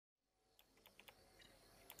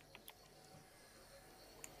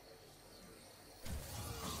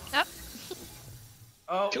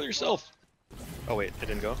Oh. Kill yourself. Oh wait, it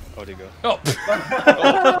didn't go? Oh, it did go. Oh! I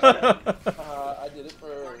did it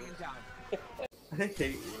for... I hate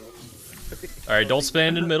you. Alright, don't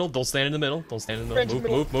stand in the middle, don't stand in the middle, don't stand in the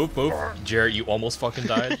middle. Move. Jarrett, you almost fucking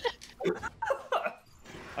died.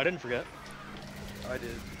 I didn't forget. I did.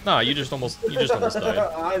 Nah, you just almost died.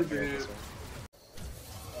 I did.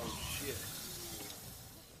 Oh shit.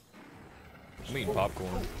 I'm eating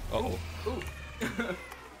popcorn. Uh-oh. Ooh.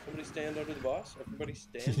 Somebody stand under the boss? Everybody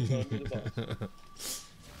stand under the boss.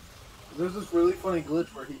 There's this really funny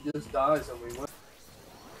glitch where he just dies and we win.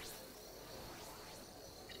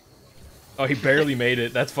 Oh, he barely made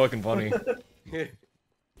it. That's fucking funny.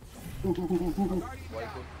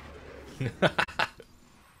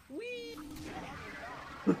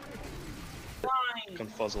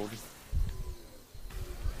 Confuzzled. This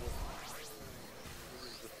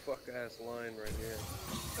is the fuck ass line right here.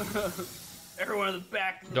 Everyone in the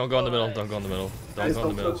back. Don't go in the middle, don't go in the middle. Don't go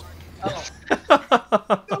in the middle. Oh.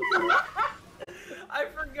 I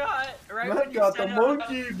forgot. Right Matt when you got said the it,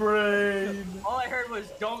 monkey brain! all I heard was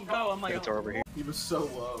 "don't go." I'm like, It's over here. He was so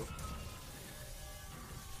low.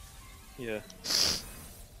 Yeah.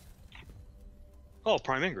 Oh,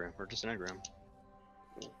 prime engram, or just an engram.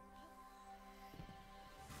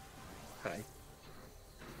 Hi.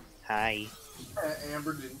 Hi.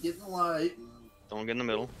 Amber didn't get in the light. Don't get in the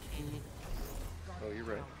middle. Oh, you're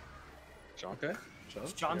right. John. Okay.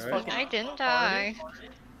 John's you alright? fucking. I didn't die.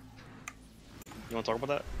 You want to talk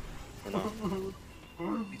about that? Or no?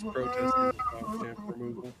 He's protesting camp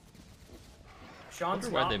removal. Sean's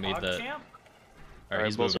wonder why not they made that. PogChamp? Alright,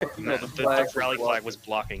 he's Both- moving. no, the rally flag was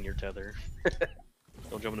blocking your tether.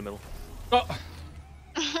 Don't jump in the middle. Oh!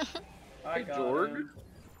 I got Jorg.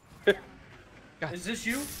 him. God. Is this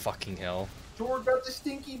you? Fucking hell. George got the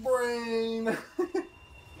stinky brain!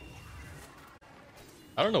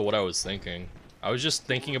 I don't know what I was thinking. I was just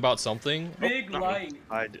thinking about something. Big Not me. light.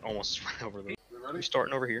 I almost ran over them. You You're ready?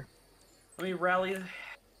 starting over here. Let me rally.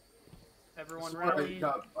 Everyone That's why rally.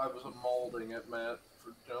 I was molding at Matt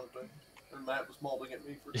for jumping. And Matt was molding at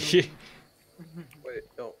me for jumping. Wait,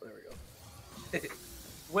 oh, there we go.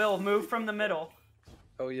 Will, move from the middle.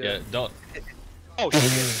 Oh yeah. Yeah, don't. Oh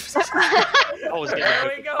shit! I was getting There a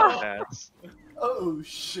we look go. at the paths. Oh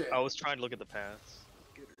shit. I was trying to look at the paths.